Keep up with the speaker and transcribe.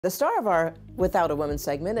The star of our Without a Woman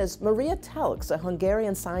segment is Mária Telkes, a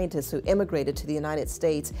Hungarian scientist who immigrated to the United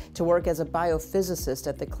States to work as a biophysicist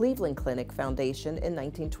at the Cleveland Clinic Foundation in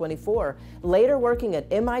 1924, later working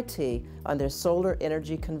at MIT on their solar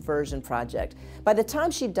energy conversion project. By the time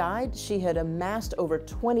she died, she had amassed over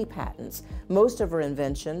 20 patents, most of her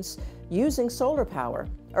inventions using solar power,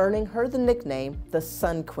 earning her the nickname the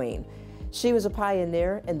Sun Queen. She was a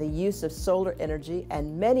pioneer in the use of solar energy,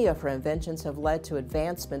 and many of her inventions have led to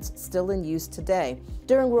advancements still in use today.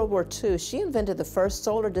 During World War II, she invented the first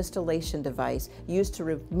solar distillation device used to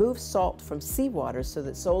remove salt from seawater so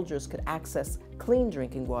that soldiers could access clean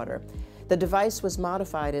drinking water. The device was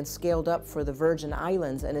modified and scaled up for the Virgin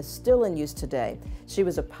Islands and is still in use today. She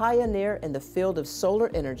was a pioneer in the field of solar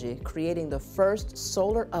energy, creating the first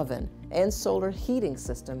solar oven and solar heating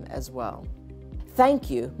system as well. Thank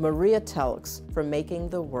you, Mária Telkes, for making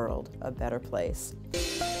the world a better place.